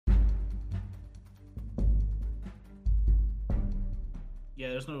Yeah,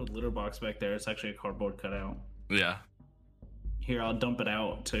 there's no litter box back there. It's actually a cardboard cutout. Yeah. Here, I'll dump it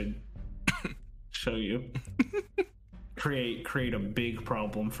out to show you. Create a big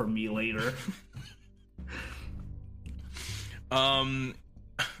problem for me later.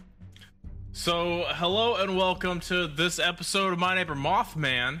 So, hello and welcome to this episode of My Neighbor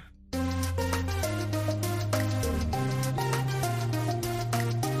Mothman.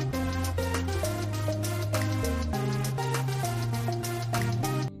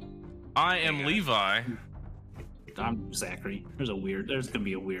 I am Levi. I'm Zachary. There's gonna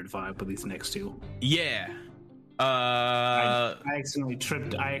be a weird vibe with these next two. Yeah. I accidentally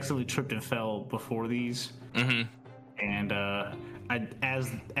tripped and fell before these. Mm-hmm. And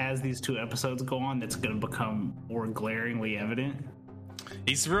as these two episodes go on, that's gonna become more glaringly evident.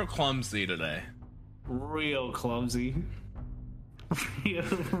 He's real clumsy today. Real clumsy.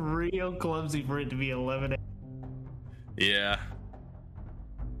 real clumsy for it to be 11. Yeah.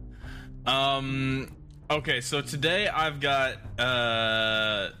 Okay, so today I've got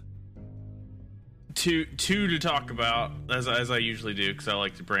two to talk about, as I usually do, because I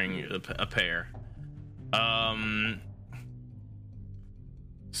like to bring a pair.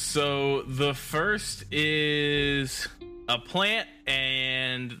 So the first is a plant,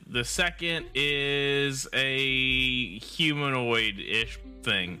 and the second is a humanoid-ish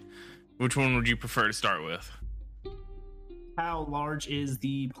thing. Which one would you prefer to start with? How large is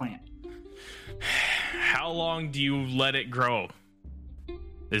the plant? How long do you let it grow?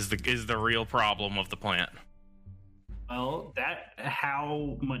 Is the real problem of the plant. Well,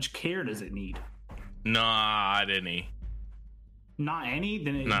 how much care does it need? Not any. Not any?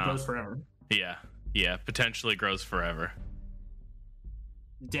 Then it grows forever. Yeah, potentially grows forever.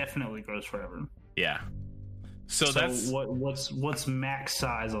 Definitely grows forever. Yeah. So that's what's max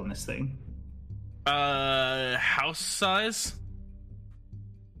size on this thing? House size?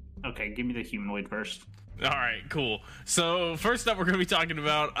 Okay, give me the humanoid first. All right, cool. So first up, we're going to be talking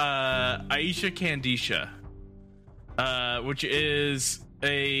about Aisha Candisha, which is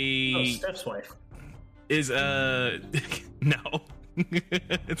Steph's wife. No,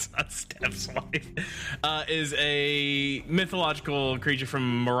 it's not Steph's wife. Is a mythological creature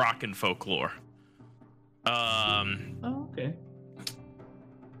from Moroccan folklore. Okay.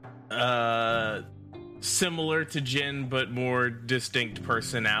 Similar to Jinn, but more distinct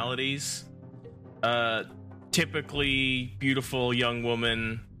personalities. Typically beautiful young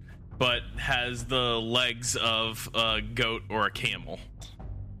woman, but has the legs of a goat or a camel.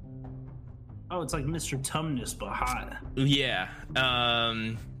 Oh, it's like Mr. Tumnus, but hot. Yeah.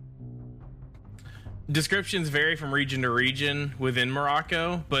 Descriptions vary from region to region within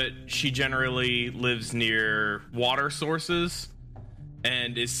Morocco, but she generally lives near water sources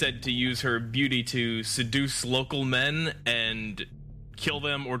and is said to use her beauty to seduce local men and kill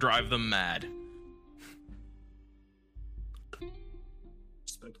them or drive them mad.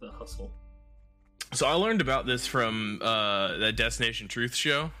 Respect the hustle. So I learned about this from that Destination Truth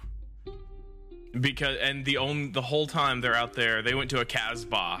show. The whole time they're out there, they went to a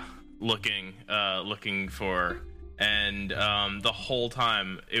Casbah looking for, and the whole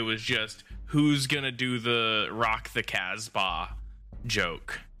time it was just who's gonna do the rock the Casbah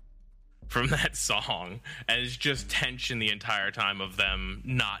joke from that song, and it's just tension the entire time of them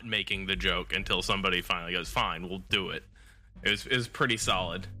not making the joke until somebody finally goes, fine, we'll do it. It was pretty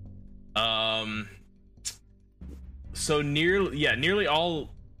solid. So nearly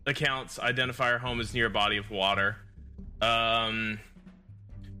all accounts identify her home as near a body of water. In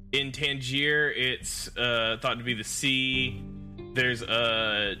Tangier, it's thought to be the sea. There's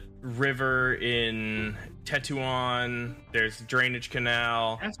a river in Tetuan. There's a drainage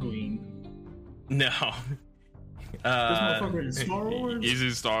canal. Tatooine. No. This motherfucker in Star Wars? He's in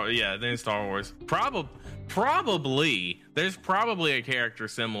they're in Star Wars. Probably. There's probably a character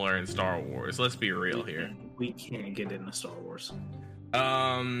similar in Star Wars. Let's be real here. We can't get into Star Wars.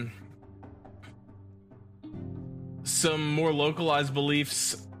 Some more localized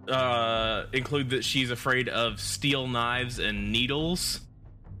beliefs include that she's afraid of steel knives and needles,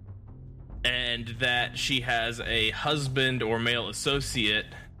 and that she has a husband or male associate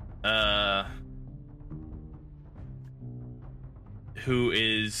who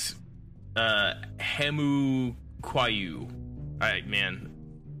is Hemu Kwayu. Alright, man.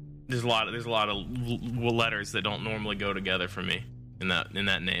 There's a lot of letters that don't normally go together for me in that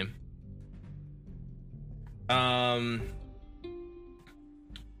name.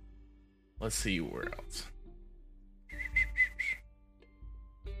 Let's see where else.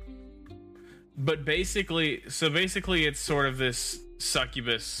 But basically it's sort of this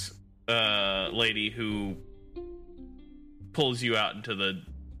succubus lady who pulls you out into the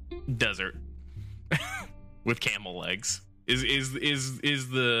desert with camel legs. Is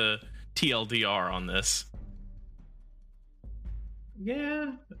the TLDR on this?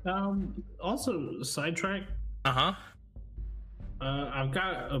 Yeah. Also, sidetrack. Uh-huh. I've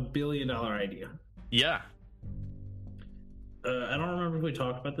got $1 billion idea. Yeah. I don't remember if we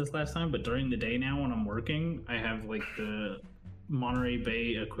talked about this last time, but during the day now when I'm working, I have like the Monterey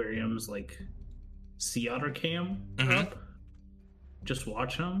Bay Aquarium's like sea otter cam up, just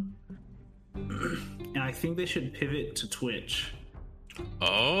watching them. And I think they should pivot to Twitch.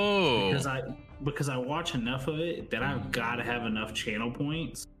 Oh. Because I watch enough of it that I've got to have enough channel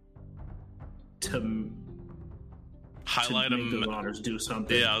points to highlight to make them. those otters do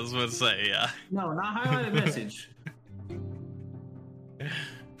something. Yeah, I was about to say, yeah. No, not highlight a message.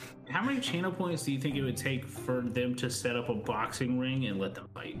 How many channel points do you think it would take for them to set up a boxing ring and let them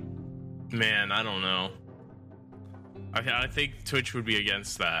fight? Man, I don't know. I think Twitch would be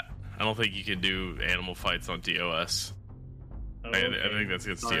against that. I don't think you could do animal fights on TOS. Okay. I think that's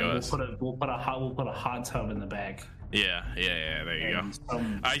against All right, TOS. we'll put a hot tub in the back. Yeah. There you go.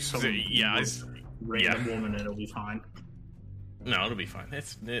 Some random woman, and it'll be fine. No, it'll be fine.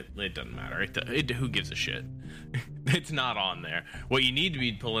 It doesn't matter. Who gives a shit? It's not on there. What you need to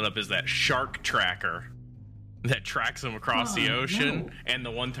be pulling up is that shark tracker that tracks them across the ocean and the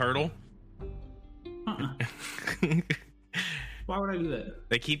one turtle. Why would I do that?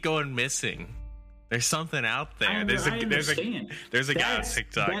 They keep going missing. There's something out there. There's a guy on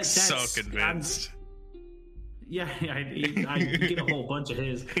TikTok so convinced. Yeah, I get a whole bunch of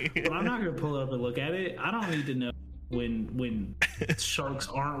his, but I'm not gonna pull it up and look at it. I don't need to know when sharks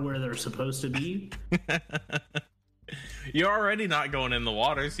aren't where they're supposed to be. You're already not going in the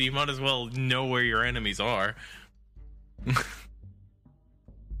water, so you might as well know where your enemies are.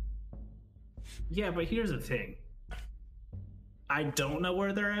 Yeah, but here's the thing. I don't know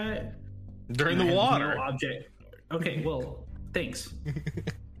where they're at. They're in the water. No object. Okay, well, thanks.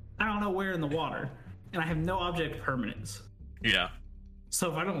 I don't know where in the water, and I have no object permanence. Yeah.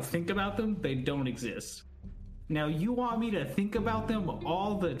 So if I don't think about them, they don't exist. Now, you want me to think about them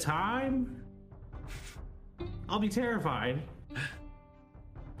all the time? I'll be terrified.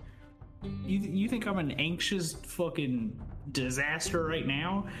 You think I'm an anxious fucking disaster right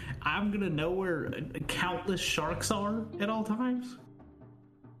now? I'm gonna know where countless sharks are at all times?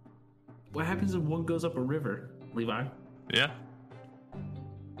 What happens if one goes up a river, Levi? Yeah.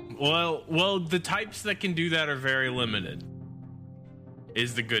 Well, the types that can do that are very limited.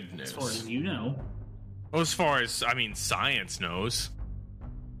 Is the good news. As far as you know. Well, as far as science knows.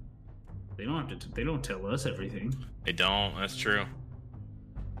 They don't have to. They don't tell us everything. They don't. That's true.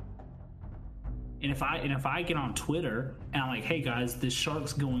 And if I get on Twitter and I'm like, "Hey guys, this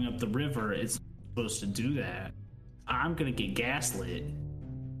shark's going up the river. It's supposed to do that," I'm gonna get gaslit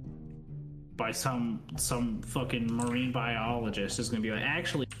by some fucking marine biologist. Is gonna be like,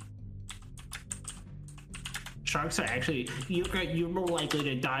 "Actually, sharks are actually you're more likely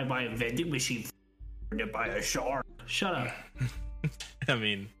to die by a vending machine than by a shark." Shut up. I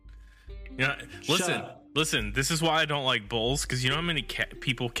mean, listen. This is why I don't like bulls, because you know how many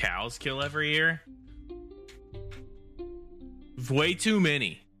people cows kill every year? Way too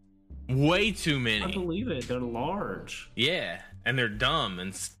many. Way too many. I believe it. They're large. Yeah, and they're dumb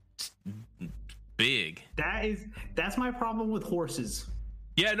and big. That's my problem with horses.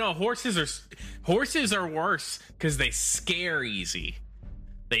 Yeah, no, horses are worse because they scare easy.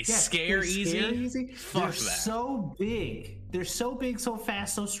 They scare easy. Fuck They're that. so big. They're so big, so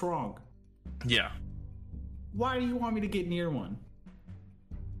fast, so strong. Yeah. Why do you want me to get near one?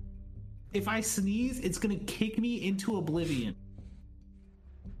 If I sneeze, it's gonna kick me into oblivion.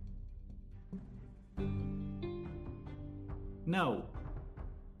 No.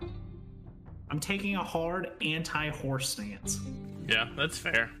 I'm taking a hard anti-horse stance. Yeah, that's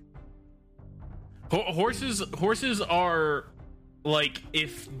fair. Horses are like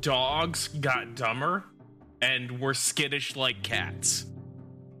if dogs got dumber and were skittish like cats.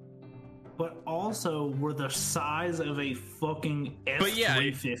 But also we're the size of a fucking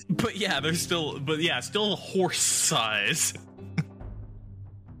F-350. But yeah, they're still horse size.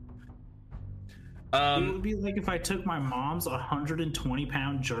 It would be like if I took my mom's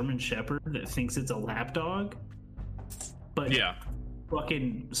 120-pound German Shepherd that thinks it's a lapdog, but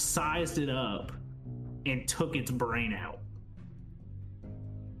fucking sized it up and took its brain out.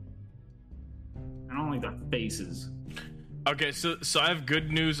 I don't like their faces. Okay, so I have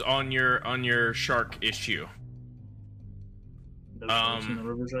good news on your shark issue. Those sharks in the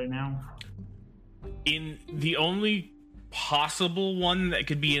rivers right now. In the only possible one that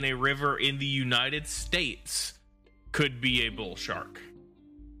could be in a river in the United States could be a bull shark.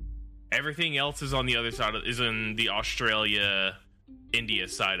 Everything else is on the other side is in the Australia, India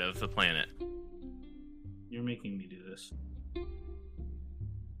side of the planet. You're making me do this.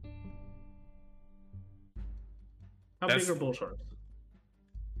 How big are bull sharks?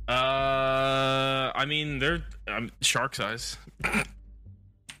 I mean, they're shark size.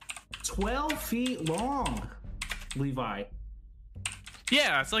 12 feet long, Levi.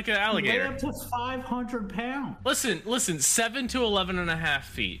 Yeah, it's like an alligator. Weigh up to 500 pounds. Listen, 7 to 11.5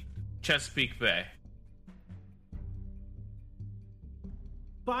 feet. Chesapeake Bay.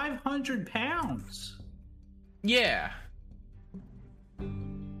 500 pounds. Yeah.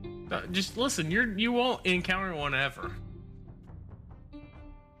 Just listen, you won't encounter one ever.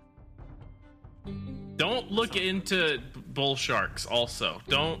 Don't look into bull sharks also.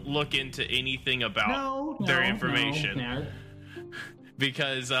 Don't look into anything about their information. No.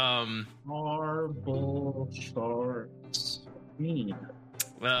 Because are bull sharks mean?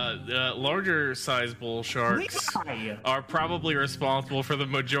 Larger size bull sharks are probably responsible for the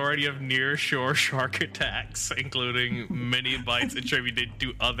majority of near-shore shark attacks, including many bites attributed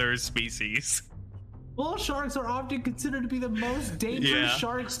to other species. Bull sharks are often considered to be the most dangerous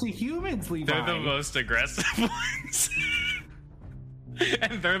sharks to humans, Levi. They're the most aggressive ones.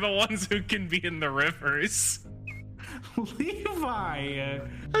 And they're the ones who can be in the rivers. Levi!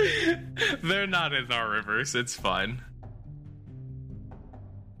 They're not in our rivers, it's fine.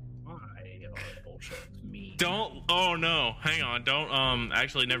 Don't. Oh no! Hang on. Don't.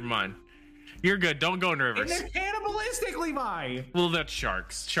 Actually, never mind. You're good. Don't go in rivers. And they're cannibalistic, Levi. Well, that's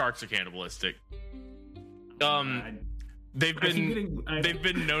sharks. Sharks are cannibalistic. They've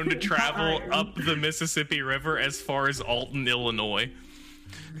been known to travel up the Mississippi River as far as Alton, Illinois.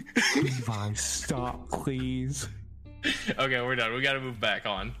 Levi, stop, please. Okay, we're done. We got to move back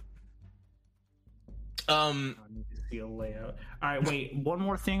on. I need to see a layout. All right, wait. One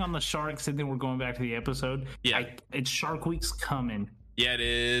more thing on the sharks, and then we're going back to the episode. Yeah, it's Shark Week's coming. Yeah, it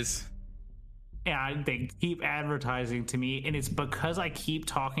is. And they keep advertising to me, and it's because I keep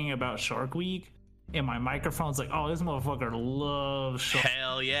talking about Shark Week, and my microphone's like, "Oh, this motherfucker loves Shark."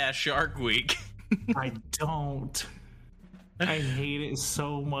 Hell yeah, Shark Week. I don't. I hate it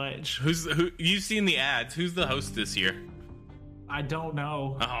so much. Who? You've seen the ads. Who's the host this year? I don't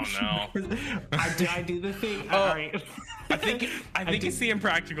know. Oh no! I do the thing. All right. I think it's the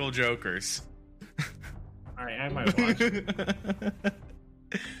Impractical Jokers. All right, I might watch.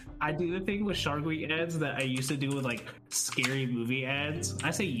 I do the thing with Shark Week ads that I used to do with like scary movie ads.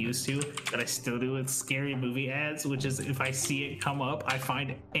 I say used to, but I still do with scary movie ads, which is if I see it come up, I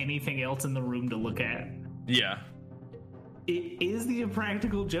find anything else in the room to look at. Yeah. It is the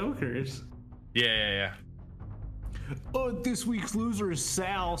Impractical Jokers. Yeah. Oh, this week's loser is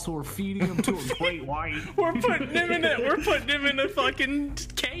Sal, so we're feeding him to a great white. We're putting him in a fucking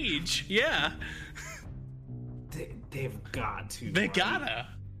cage. Yeah. They've got to. They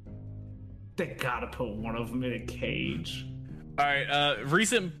gotta put one of them in a cage. All right.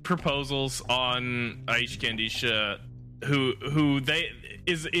 Recent proposals on Aichi Kendisha, who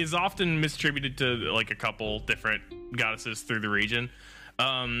is often misattributed to like a couple different goddesses through the region.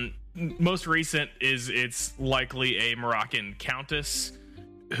 Most recent is it's likely a Moroccan countess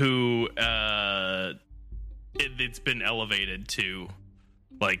who it's been elevated to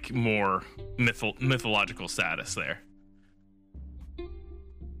like more mythological status there.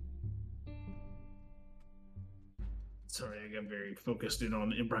 Sorry, I got very focused in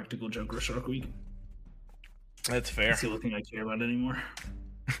on Impractical Joker Shark Week. That's fair. That's the only thing I care about anymore.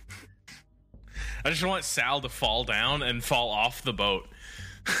 I just want Sal to fall down and fall off the boat.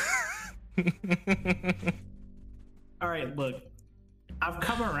 All right, look. I've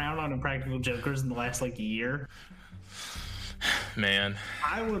come around on Impractical Jokers in the last like year. Man,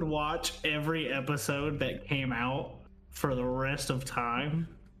 I would watch every episode that came out for the rest of time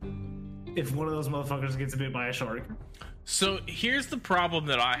if one of those motherfuckers gets bit by a shark. So here's the problem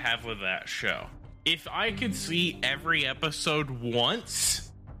that I have with that show. If I could see every episode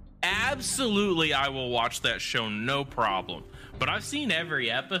once, absolutely I will watch that show, no problem. But I've seen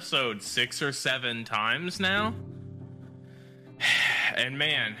every episode 6 or 7 times now. And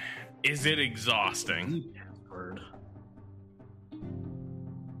man, is it exhausting.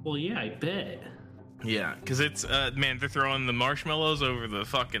 Well, yeah, I bet. Yeah, because it's, man, they're throwing the marshmallows over the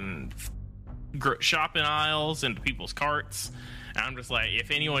fucking shopping aisles into people's carts. And I'm just like, if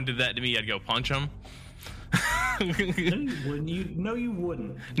anyone did that to me, I'd go punch them. No, you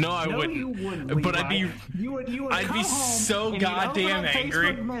wouldn't. No, I wouldn't. You wouldn't. But Levi. You would I'd come be home so and goddamn you'd angry.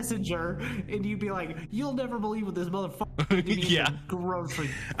 Facebook Messenger, and you'd be like, "You'll never believe what this motherfucker did to me in the grocery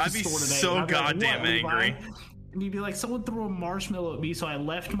I'd be store today." so I'd be like, goddamn "What, Levi?" angry. And you'd be like, someone threw a marshmallow at me, so I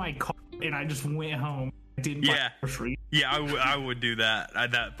left my car and I just went home. I did my groceries. Yeah, I would do that.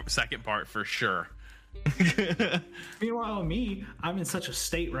 That second part for sure. Meanwhile, me, I'm in such a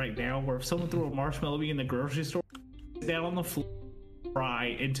state right now where if someone threw a marshmallow at me in the grocery store, sit down on the floor,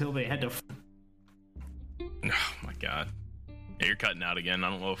 cry until they had to. Oh my god! Yeah, you're cutting out again. I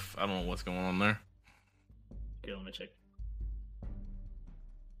don't know what's going on there. Okay, let me check.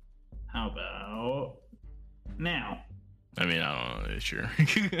 How about now? I mean, I don't know. Sure.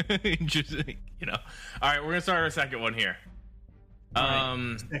 Just, you know. All right, we're gonna start our second one here.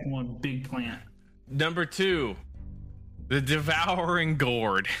 Second one, big plant. Number 2, the Devouring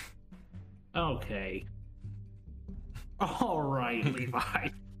Gourd. Okay. All right, Levi.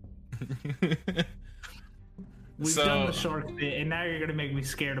 We've done the shark bit, and now you're gonna make me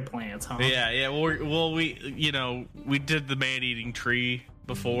scared of plants, huh? Yeah. Well, we did the man-eating tree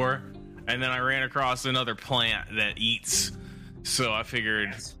before, and then I ran across another plant that eats. So I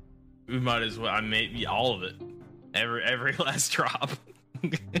figured we might as well. I made all of it, every last drop.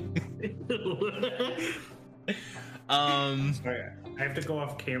 Sorry, I have to go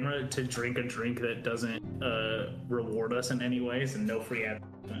off camera to drink a drink that doesn't reward us in any ways and no free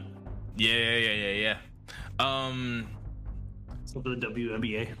advertisement. Yeah. So the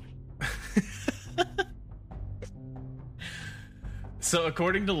WNBA. So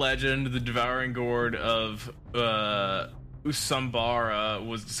according to legend, the Devouring Gourd of Usambara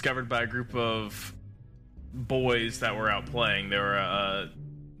was discovered by a group of boys that were out playing. They were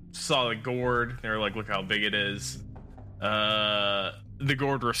saw the gourd. They were like, "Look how big it is." The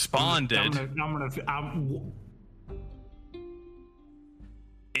gourd responded,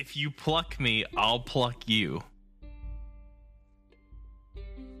 "If you pluck me, I'll pluck you."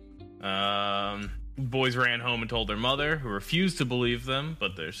 Boys ran home and told their mother, who refused to believe them,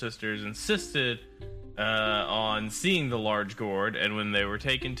 but their sisters insisted on seeing the large gourd. And when they were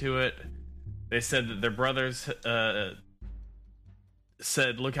taken to it, they said that their brothers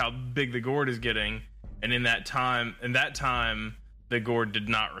said, "Look how big the gourd is getting." And in that time, the gourd did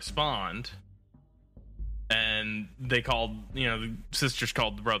not respond. And they called, the sisters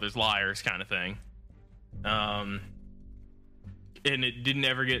called the brothers liars, kind of thing. And it didn't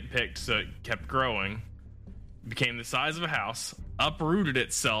ever get picked, so it kept growing. Became the size of a house, uprooted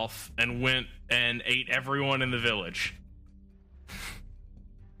itself, and went and ate everyone in the village.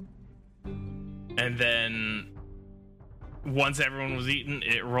 And then, once everyone was eaten,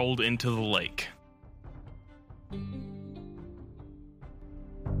 it rolled into the lake.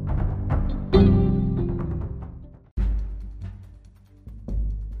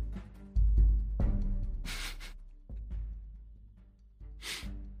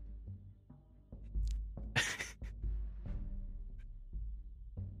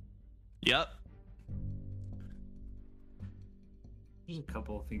 Yep. There's a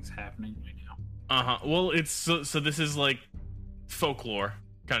couple of things happening right now. Well, it's so this is like folklore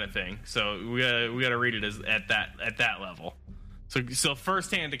kind of thing. So we gotta read it as at that level. So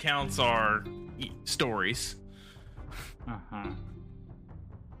first-hand accounts are stories.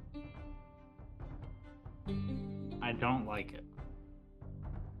 I don't like it.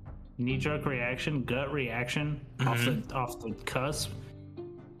 Knee-jerk reaction, gut reaction, off the cusp.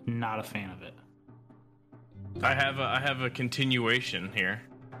 Not a fan of it. I have a continuation here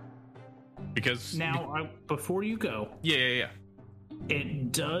because now before you go, yeah,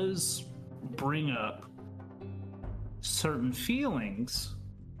 it does bring up certain feelings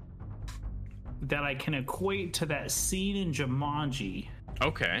that I can equate to that scene in Jumanji.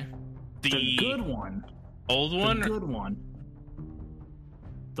 Okay, the good one, old one, the good one,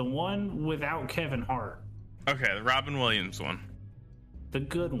 the one without Kevin Hart. Okay, the Robin Williams one. The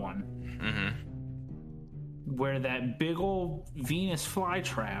good one. Where that big old Venus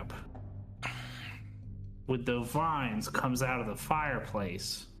flytrap with the vines comes out of the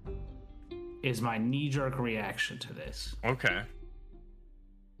fireplace is my knee-jerk reaction to this. Okay.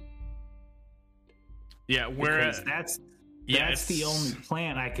 Yeah, whereas that's the only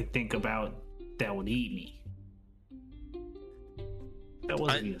plant I could think about that would eat me. That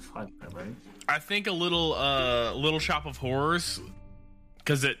wasn't Venus flytrap, right? I think a Little Shop of Horrors,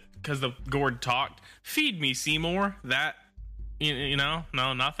 because the gourd talked. Feed me, Seymour. That, no,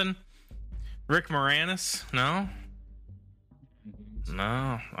 nothing. Rick Moranis, no.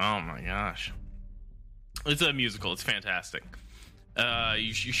 Oh my gosh, it's a musical. It's fantastic.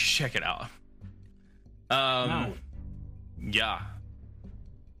 You should check it out. No. Yeah,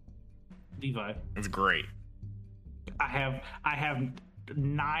 Levi, it's great. I have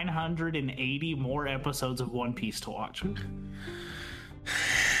 980 more episodes of One Piece to watch.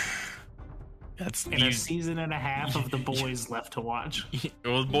 That's and a season and a half of The Boys left to watch.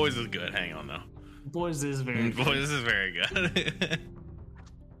 Well, The Boys is good. Hang on, though. Boys is very good. Boys is very good.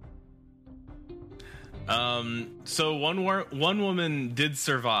 So one woman did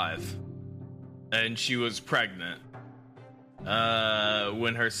survive, and she was pregnant.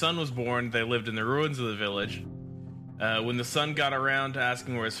 When her son was born, they lived in the ruins of the village. When the son got around to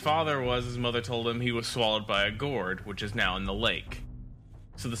asking where his father was, his mother told him he was swallowed by a gourd, which is now in the lake.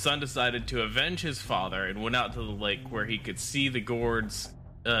 So the son decided to avenge his father and went out to the lake where he could see the gourd's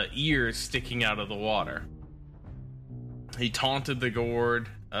ears sticking out of the water. He taunted the gourd.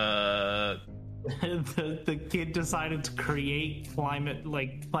 The kid decided to create climate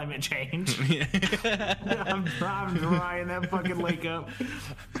change. I'm drying that fucking lake up.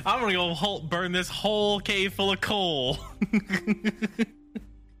 I'm gonna go burn this whole cave full of coal.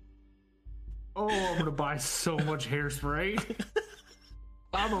 Oh, I'm gonna buy so much hairspray.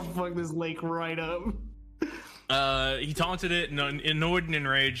 I'm gonna fuck this lake right up. He taunted it, and annoyed and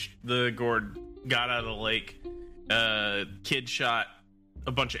enraged, the gourd got out of the lake. Kid shot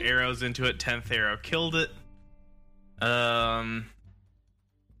a bunch of arrows into it. 10th arrow killed it.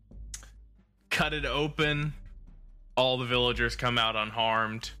 Cut it open. All the villagers come out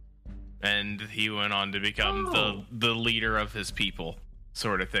unharmed, and he went on to become the leader of his people,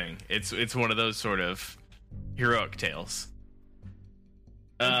 sort of thing. It's one of those sort of heroic tales.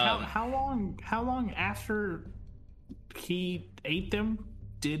 How long after he ate them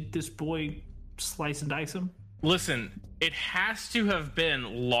did this boy slice and dice him? Listen, it has to have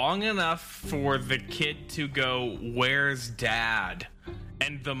been long enough for the kid to go, "Where's dad?"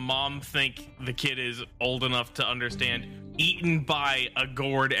 And the mom think the kid is old enough to understand, eaten by a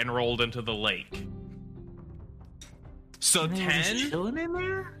gourd and rolled into the lake. So 10? Chilling in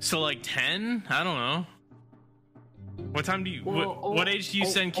there? So like 10? I don't know. What time do you... what age do you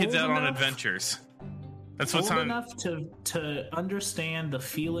send kids out on adventures? That's what old time... enough to understand the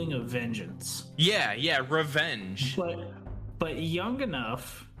feeling of vengeance. Yeah, revenge. But young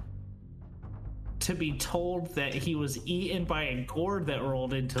enough to be told that he was eaten by a gourd that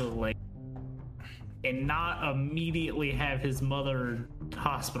rolled into the lake and not immediately have his mother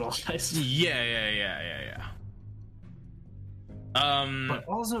hospitalized. Yeah. But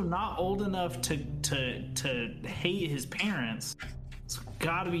also not old enough to hate his parents. It's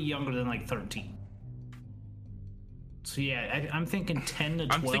got to be younger than like 13. So yeah, I'm thinking 10 to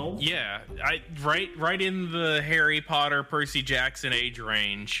 12. Right in the Harry Potter, Percy Jackson age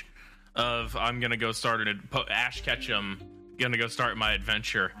range of I'm gonna go start Ash Ketchum. Gonna go start my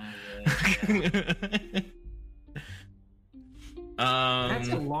adventure. That's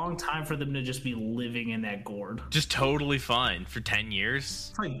a long time for them to just be living in that gourd. Just totally fine for 10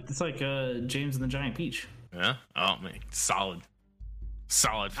 years. It's like James and the Giant Peach. Yeah. Oh man, solid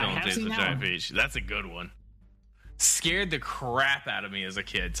film. James and the Giant Peach. That's a good one. Scared the crap out of me as a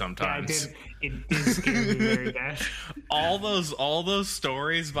kid sometimes. Yeah, it did scare me very bad. all those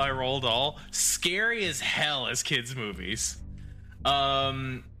stories by Roald Dahl, scary as hell as kids movies.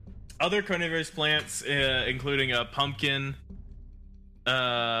 Other carnivorous plants, including a pumpkin,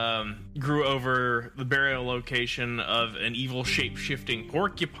 grew over the burial location of an evil shape-shifting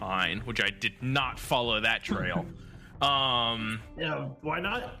porcupine, which I did not follow that trail. Yeah, why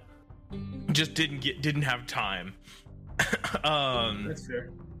not? Just didn't have time. That's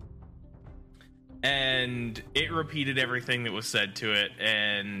fair. And it repeated everything that was said to it,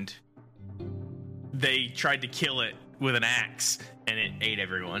 and they tried to kill it with an axe, and it ate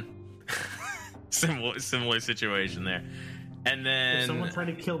everyone. Similar situation there. And then if someone tried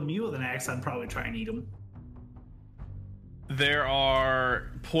to kill me with an axe, I'd probably try and eat them. There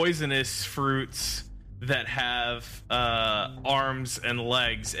are poisonous fruits that have arms and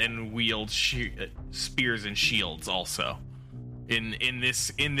legs and wield spears and shields also in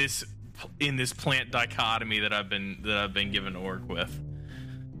this plant dichotomy that I've been given to work with.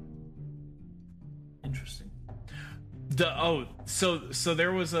 Interesting. So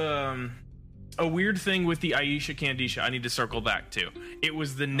there was a weird thing with the Aisha Candisha I need to circle back to. It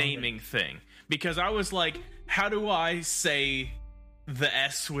was the naming thing, because I was like, how do I say the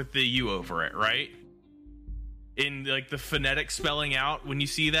S with the U over it, right? In like the phonetic spelling out, when you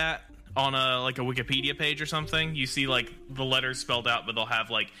see that on a Wikipedia page or something, you see like the letters spelled out, but they'll have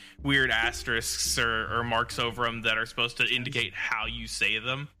like weird asterisks or marks over them that are supposed to indicate how you say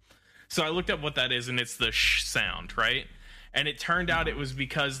them. So I looked up what that is, and it's the sh sound, right? And it turned out it was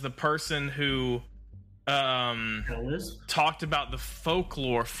because the person who talked about the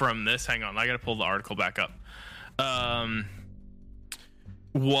folklore from this, hang on, I gotta pull the article back up,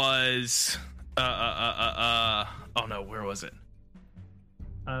 was oh no, where was it?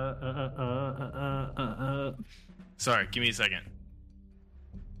 Sorry, give me a second.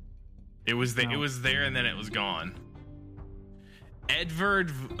 It was It was there, and then it was gone.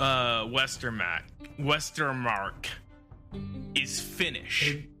 Edvard Westermark is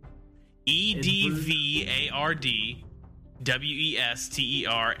Finnish. EDVARD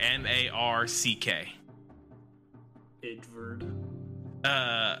WESTERMARCK. Edvard.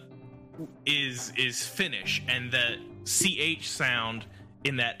 Is Finnish, and the CH sound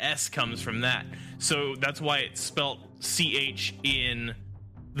in that S comes from that. So that's why it's spelt CH in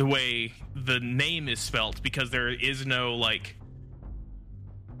the way the name is spelt, because there is no like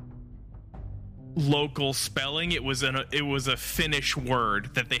local spelling. It was a Finnish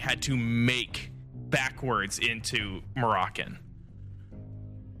word that they had to make backwards into Moroccan.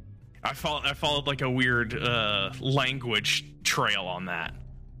 I followed like a weird language trail on that.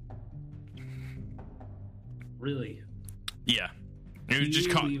 Really? Yeah. It was just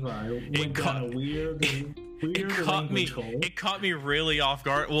caught it caught me really off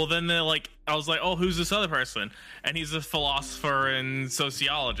guard. Well, then I was like, oh, who's this other person? And he's a philosopher and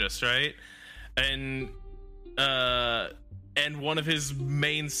sociologist, right? And one of his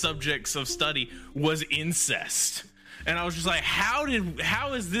main subjects of study was incest. And I was just like, how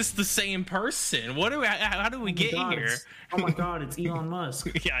is this the same person? How do we get here? Oh my god, it's Elon Musk.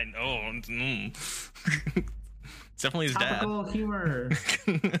 Yeah, I know. It's definitely his Topical dad. Humor.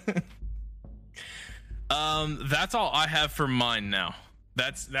 That's all I have for mine now.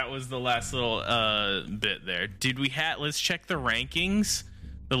 That was the last little bit there. Let's check the rankings,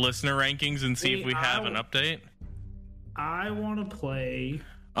 the listener rankings, and see if we have an update. I want to play.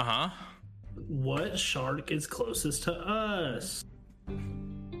 What shark is closest to us?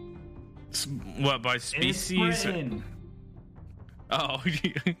 What, by species? Oh,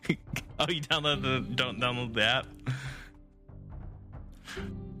 you don't download the app.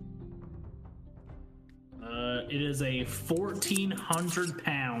 It is a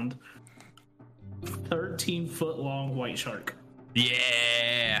 1,400-pound, 13-foot-long white shark.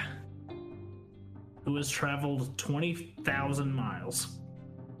 Yeah. Who has traveled 20,000 miles.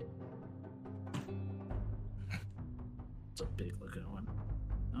 It's a big looking one.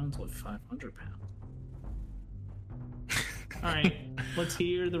 That one's like 500 pounds. All right, let's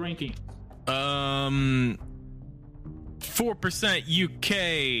hear the ranking. 4%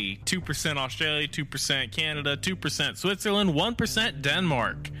 UK, 2% Australia, 2% Canada, 2% Switzerland, 1%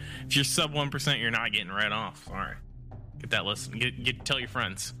 Denmark. If you're sub 1%, you're not getting right off. All right, get that listen. Tell your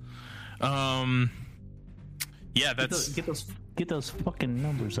friends. Yeah, that's get those fucking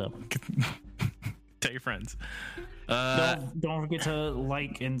numbers up. Tell your friends. Don't forget to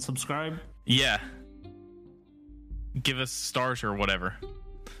like and subscribe. Yeah. Give us stars or whatever.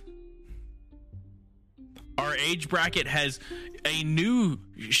 Our age bracket has a new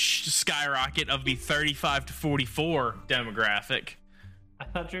skyrocket of the 35 to 44 demographic. I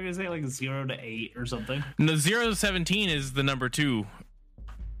thought you were gonna say like 0 to 8 or something. No, 0 to 17 is the number 2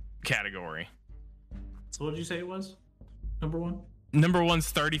 category. So what did you say it was? Number 1? Number 1's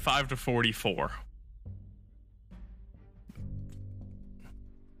 35 to 44.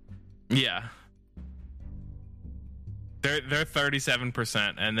 Yeah. They're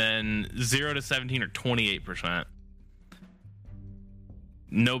 37%, and then 0 to 17 are 28%.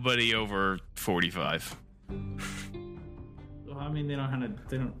 Nobody over 45. Well, I mean, they don't handle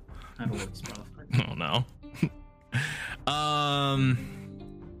Spotify. Oh no.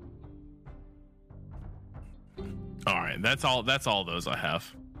 All right, that's all those I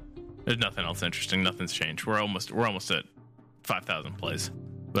have. There's nothing else interesting. Nothing's changed. We're almost at 5,000 plays.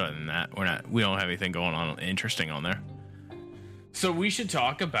 But other than that, we don't have anything going on interesting on there. So we should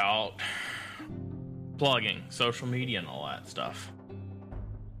talk about blogging, social media, and all that stuff.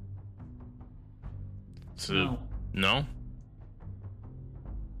 So no?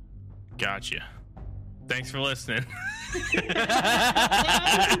 Gotcha. Thanks for listening.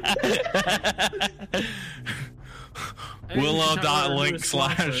 Willow.link/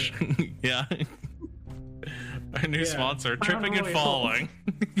 yeah. Our new sponsor, Tripping and Falling.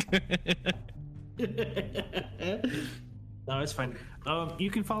 No, it's fine. You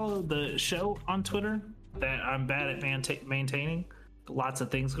can follow the show on Twitter that I'm bad at maintaining. Lots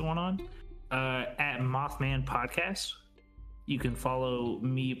of things going on. At Mothman Podcast. You can follow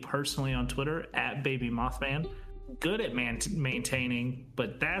me personally on Twitter at Baby Mothman. Good at maintaining,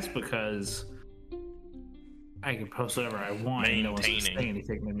 but that's because I can post whatever I want and no one's going to say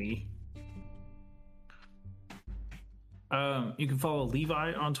anything to me. You can follow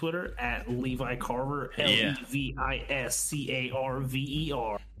Levi on Twitter at Levi Carver,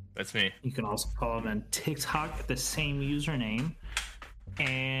 LEVISCARVER. That's me. You can also follow him on TikTok at the same username.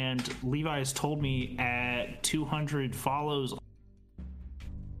 and Levi has told me at 200 follows.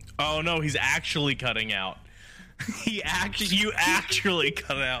 Oh no, he's actually cutting out. You actually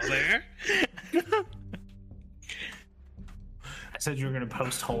cut out there. I said you were gonna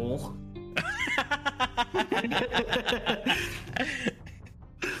post whole.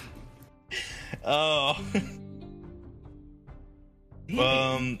 Oh.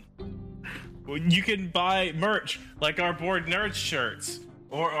 You can buy merch like our Bored Nerds shirts,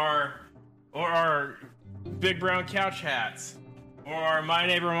 or our Big Brown Couch hats, or our My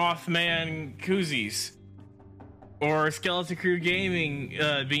Neighbor Mothman koozies, or Skeleton Crew Gaming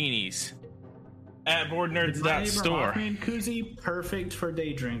beanies at BoredNerds.store. Mothman koozie, perfect for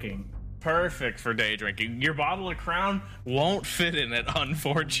day drinking. Perfect for day drinking. Your bottle of Crown won't fit in it,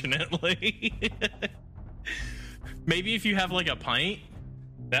 unfortunately. Maybe if you have like a pint,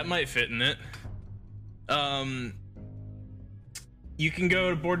 that might fit in it. You can go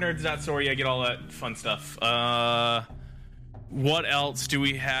to BoredNerds.store. Yeah, get all that fun stuff. What else do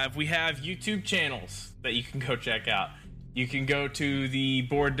we have? We have YouTube channels that you can go check out. You can go to the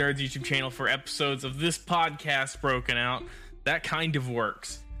Bored Nerds YouTube channel for episodes of this podcast broken out. That kind of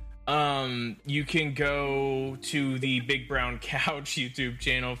works. You can go to the Big Brown Couch YouTube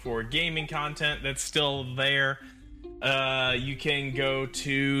channel for gaming content that's still there. You can go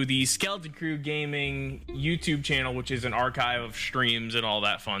to the Skeleton Crew Gaming YouTube channel, which is an archive of streams and all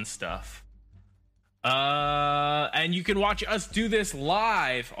that fun stuff. And you can watch us do this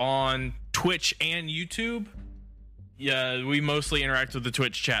live on Twitch and YouTube. Yeah, we mostly interact with the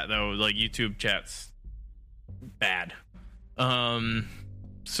Twitch chat though. Like YouTube chat's bad.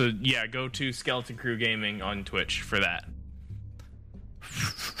 So yeah, go to Skeleton Crew Gaming on Twitch for that.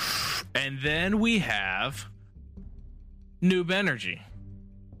 And then we have Noob Energy.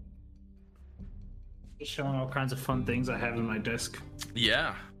 Just showing all kinds of fun things I have in my desk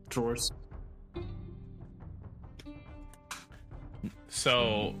Yeah. drawers.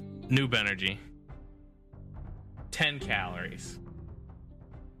 So, Noob Energy. 10 calories.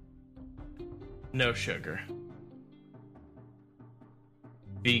 No sugar.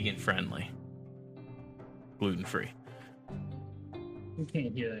 Vegan friendly. Gluten free. You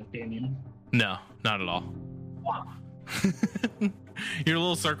can't hear that, Daniel. No, not at all. Wow. Your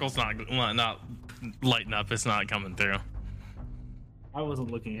little circle's not lighting up. It's not coming through. I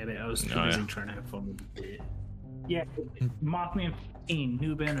wasn't looking at it. I was too Oh, busy yeah. trying to have fun with it. Yeah, Mothman 15,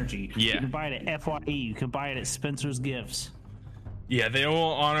 Noob Energy. Yeah. You can buy it at FYE. You can buy it at Spencer's Gifts. Yeah, they will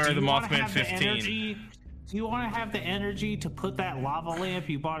honor Do the you wanna Mothman have the 15. energy- Do you want to have the energy to put that lava lamp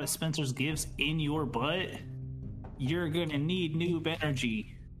you bought at Spencer's Gifts in your butt? You're gonna need Noob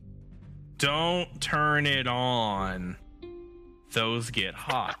Energy. Don't turn it on. Those get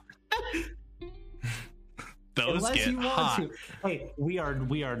hot. Those Unless get you want hot. to. Hey, we are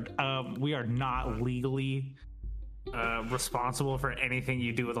not legally responsible for anything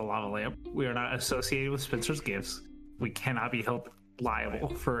you do with a lava lamp. We are not associated with Spencer's Gifts. We cannot be held liable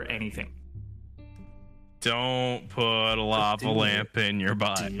for anything. Don't put a lava Do lamp in your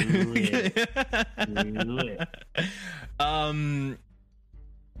butt. Do it. Do it.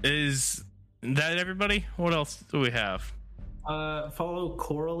 Is that everybody? What else do we have? Follow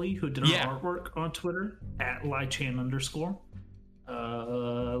Coralie, who did Yeah. our artwork on Twitter at @lychan_.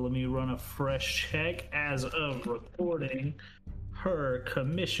 Let me run a fresh check. As of recording, her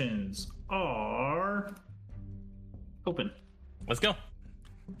commissions are open. Let's go.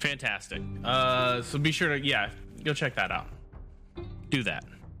 Fantastic. So be sure to go check that out. Do that.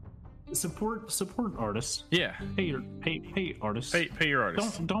 Support artists. Yeah. Pay artists. Pay your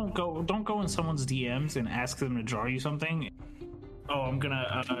artist. Don't go in someone's DMs and ask them to draw you something. Oh, I'm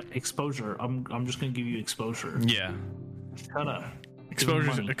gonna exposure. I'm just gonna give you exposure. Yeah. Shut up. Give me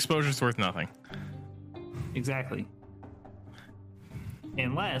money. Exposure's worth nothing. Exactly.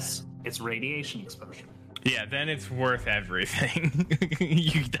 Unless it's radiation exposure. Yeah, then it's worth everything.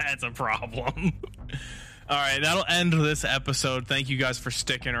 That's a problem. All right, that'll end this episode. Thank you guys for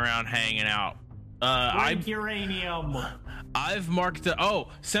sticking around, hanging out. Like uranium I've marked it. Oh,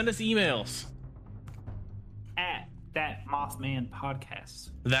 send us emails. at that Mothman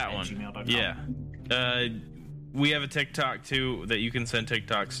podcast. That at one. gmail.com. Yeah. We have a TikTok too that you can send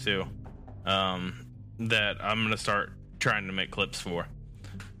TikToks to. That I'm gonna start trying to make clips for.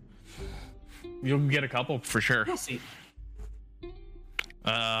 You'll get a couple for sure. We'll see.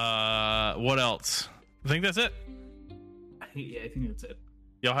 What else? I think that's it. Yeah, I think that's it.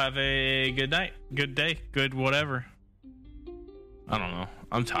 Y'all have a good night, good day, good whatever. I don't know.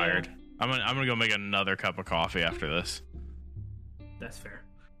 I'm tired. I'm gonna go make another cup of coffee after this. That's fair.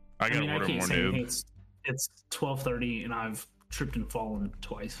 I gotta order can't more say noob. anything. It's 12:30 and I've tripped and fallen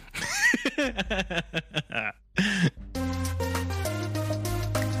twice.